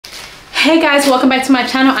Hey guys, welcome back to my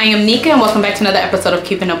channel. I am Nika and welcome back to another episode of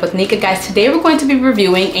Keeping Up with Nika. Guys, today we're going to be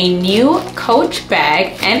reviewing a new Coach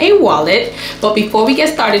bag and a wallet. But before we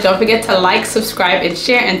get started, don't forget to like, subscribe, and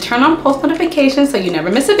share, and turn on post notifications so you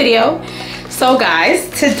never miss a video. So guys,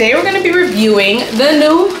 today we're going to be reviewing the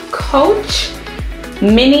new Coach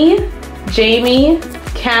Mini Jamie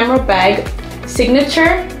Camera Bag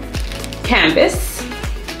Signature Canvas.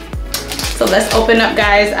 So let's open up,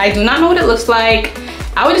 guys. I do not know what it looks like.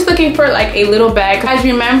 I was just looking for like a little bag. Guys,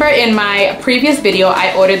 remember in my previous video,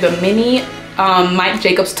 I ordered the mini Mike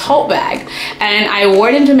Jacobs tote bag, and I wore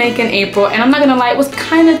it in Jamaica in April, and I'm not gonna lie, it was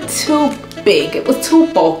kind of too big. It was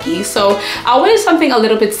too bulky. So I wanted something a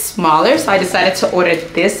little bit smaller, so I decided to order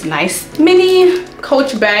this nice mini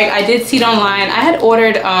Coach bag. I did see it online. I had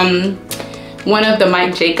ordered one of the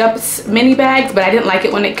Mike Jacobs mini bags, but I didn't like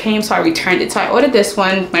it when it came, so I returned it. So I ordered this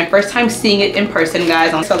one. My first time seeing it in person,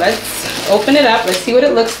 guys. So let's open it up. Let's see what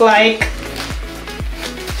it looks like.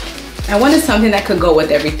 I wanted something that could go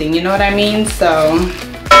with everything, you know what I mean? So,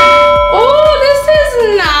 oh, this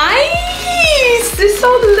is nice. It's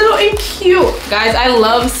so little and cute. Guys, I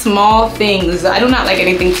love small things. I do not like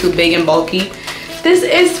anything too big and bulky. This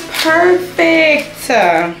is perfect.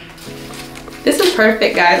 This is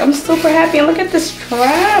perfect, guys. I'm super happy. And look at the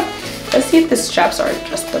strap. Let's see if the straps are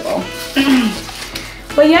adjustable.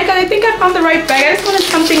 But yeah, guys, I think I found the right bag. I just wanted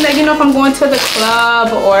something that, you know, if I'm going to the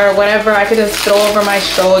club or whatever, I could just throw over my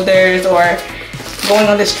shoulders, or going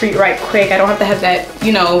on the street right quick. I don't have to have that,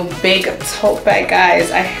 you know, big tote bag.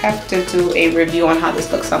 Guys, I have to do a review on how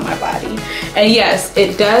this looks on my body. And yes,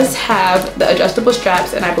 it does have the adjustable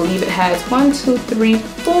straps, and I believe it has 1, 2, 3,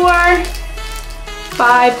 4,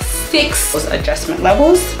 5, 6 those adjustment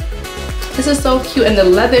levels. This is so cute, and the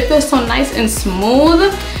leather feels so nice and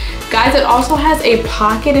smooth. Guys, it also has a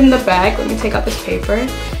pocket in the back. Let me take out this paper.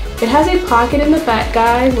 It has a pocket in the back,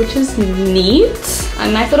 guys, which is neat. A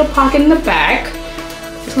nice little pocket in the back.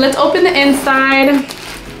 So let's open the inside.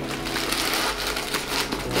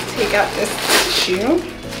 Take out this tissue.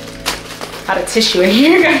 A lot of tissue in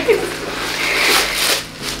here, guys.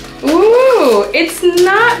 Ooh, it's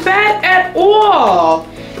not bad at all.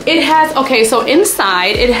 It has, okay, so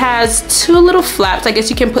inside it has 2 little flaps. I guess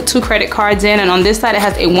you can put 2 credit cards in, and on this side it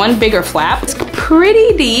has a 1 bigger flap. It's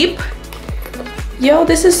pretty deep. Yo,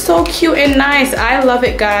 this is so cute and nice. I love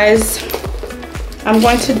it, guys. I'm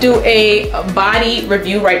going to do a body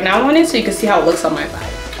review right now on it so you can see how it looks on my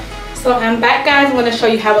body. So I'm back, guys. I'm going to show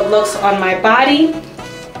you how it looks on my body.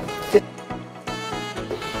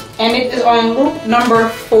 And it is on loop number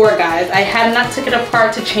 4, guys. I have not took it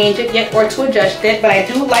apart to change it yet or to adjust it, but I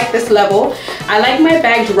do like this level. I like my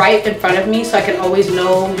bags right in front of me so I can always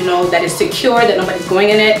know, you know, that it's secure, that nobody's going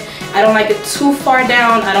in it. I don't like it too far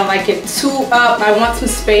down. I don't like it too up. I want some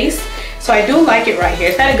space. So I do like it right here.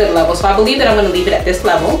 It's at a good level. So I believe that I'm going to leave it at this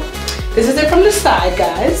level. This is it from the side,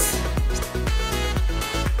 guys.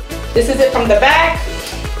 This is it from the back.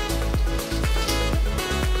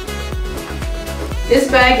 This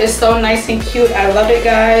bag is so nice and cute. I love it,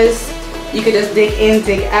 guys. You can just dig in,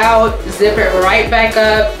 dig out, zip it right back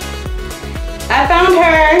up. I found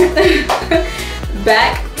her.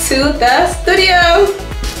 Back to the studio.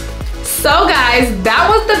 So guys, that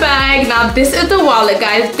was the bag. Now this is the wallet,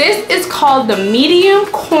 guys. This is called the Medium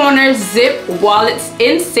Corner Zip Wallets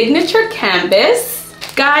in Signature Canvas.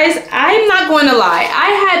 Guys, I'm not going to lie. I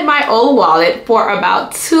had my old wallet for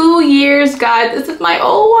about 2 years, guys. This is my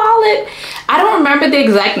old wallet. I don't remember the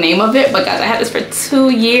exact name of it, but guys, I had this for 2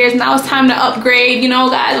 years. Now it's time to upgrade. You know,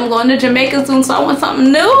 guys, I'm going to Jamaica soon, so I want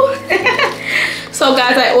something new. So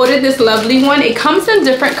guys, I ordered this lovely one. It comes in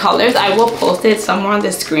different colors. I will post it somewhere on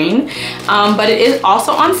the screen. But it is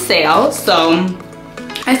also on sale, so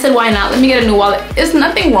I said, why not? Let me get a new wallet. There's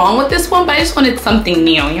nothing wrong with this one, but I just wanted something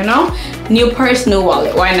new, you know? New purse, new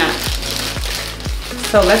wallet, why not?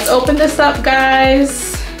 So let's open this up,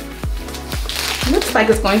 guys. Looks like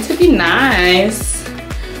it's going to be nice.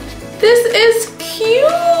 This is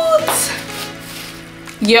cute.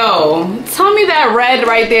 Yo, tell me that red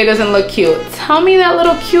right there doesn't look cute. Tell me that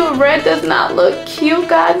little cute red does not look cute,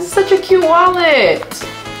 guys. It's such a cute wallet.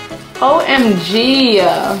 OMG.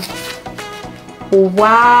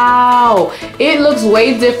 Wow, it looks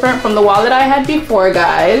way different from the wallet I had before,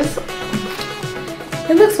 guys.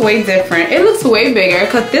 It looks way different. It looks way bigger,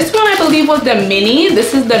 because this one I believe was the mini.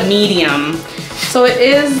 This is the medium. So it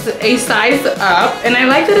is a size up, and I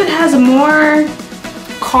like that it has more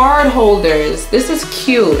card holders. This is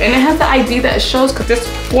cute, and it has the ID that shows, because this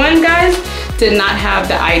one, guys, did not have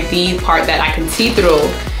the ID part that I can see through.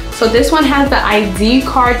 So this one has the ID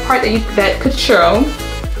card part that could show,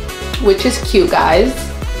 which is cute, guys.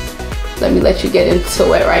 Let me let you get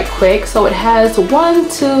into it right quick. So it has 1,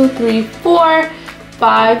 2, 3, 4,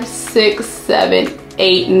 5, 6, 7,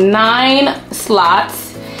 8, 9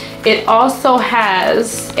 slots. It also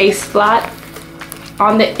has a slot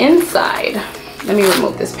on the inside. Let me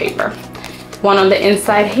remove this paper. One on the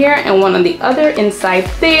inside here and one on the other inside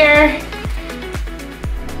there.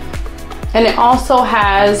 And it also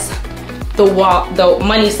has the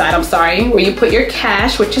money side, I'm sorry, where you put your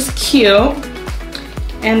cash, which is cute.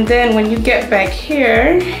 And then when you get back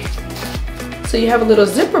here, so you have a little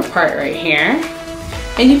zipper part right here,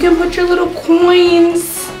 and you can put your little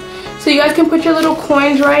coins. So you guys can put your little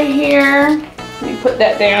coins right here. Let me put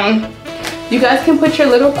that down. You guys can put your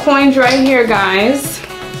little coins right here, guys.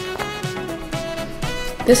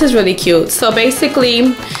 This is really cute. So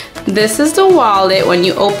basically, this is the wallet. When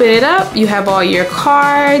you open it up, you have all your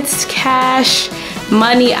cards, cash,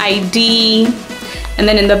 money, ID, and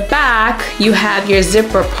then in the back, you have your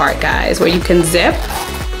zipper part, guys, where you can zip.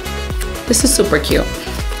 This is super cute.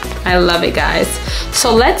 I love it, guys.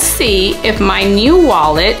 So let's see if my new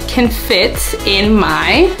wallet can fit in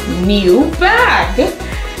my new bag.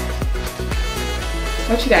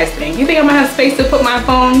 What you guys think? You think I'm gonna have space to put my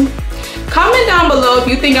phone? Comment down below if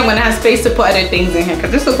you think I'm gonna have space to put other things in here,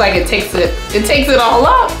 because this looks like it takes it all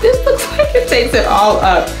up. This looks like it takes it all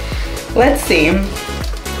up. Let's see.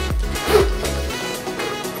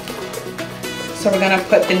 So we're gonna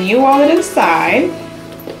put the new wallet inside.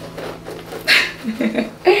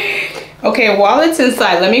 Okay, wallet's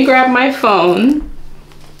inside. Let me grab my phone.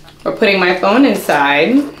 We're putting my phone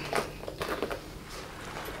inside.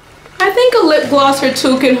 I think a lip gloss or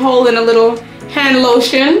two can hold in a little hand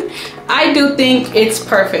lotion. I do think it's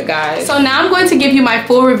perfect, guys. So now I'm going to give you my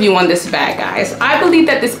full review on this bag, guys. I believe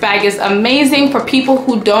that this bag is amazing for people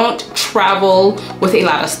who don't travel with a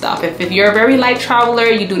lot of stuff. If you're a very light traveler,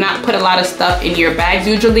 you do not put a lot of stuff in your bags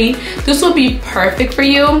usually, this will be perfect for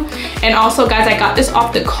you. And also, guys, I got this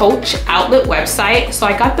off the Coach outlet website. So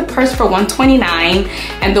I got the purse for $129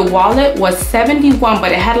 and the wallet was $71,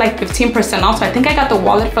 but it had like 15% off. So I think I got the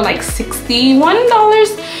wallet for like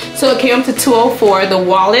 $61. So it came up to $204, the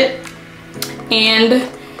wallet and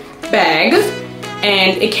bag,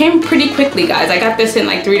 and it came pretty quickly, guys. I got this in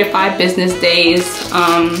like 3 to 5 business days.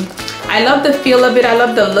 I love the feel of it. I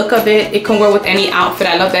love the look of it. It can wear with any outfit.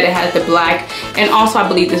 I love that it has the black, and also I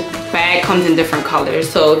believe this bag comes in different colors.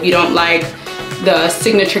 So if you don't like the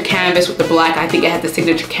signature canvas with the black, I think it has the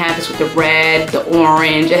signature canvas with the red, the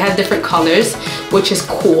orange. It has different colors, which is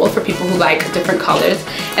cool for people who like different colors.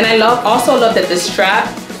 And I also love that the strap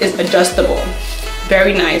is adjustable.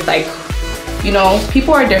 Very nice. Like, you know,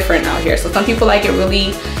 people are different out here. So some people like it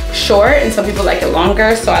really short and some people like it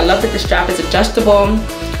longer. So I love that the strap is adjustable.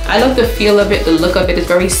 I love the feel of it, the look of it is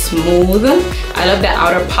very smooth. I love the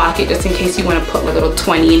outer pocket, just in case you want to put a little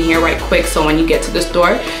 20 in here right quick. So when you get to the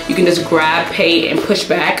store, you can just grab, pay, and push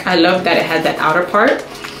back. I love that it has that outer part.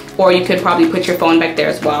 Or you could probably put your phone back there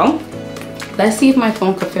as well. Let's see if my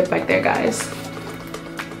phone could fit back there, guys.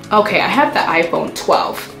 Okay, I have the iPhone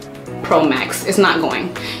 12 Pro Max. It's not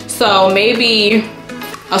going. So maybe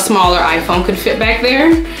a smaller iPhone could fit back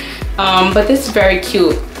there. But this is very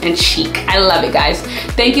cute and chic. I love it, guys.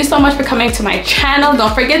 Thank you so much for coming to my channel.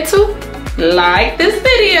 Don't forget to like this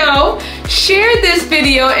video, share this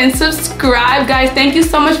video, and subscribe, guys. Thank you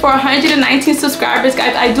so much for 119 subscribers,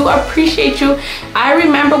 guys. I do appreciate you. I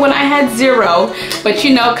remember when I had 0, but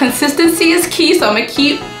you know, consistency is key, so I'm gonna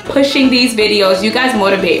keep pushing these videos. You guys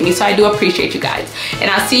motivate me, so I do appreciate you guys. And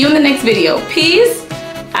I'll see you in the next video. Peace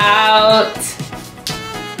out.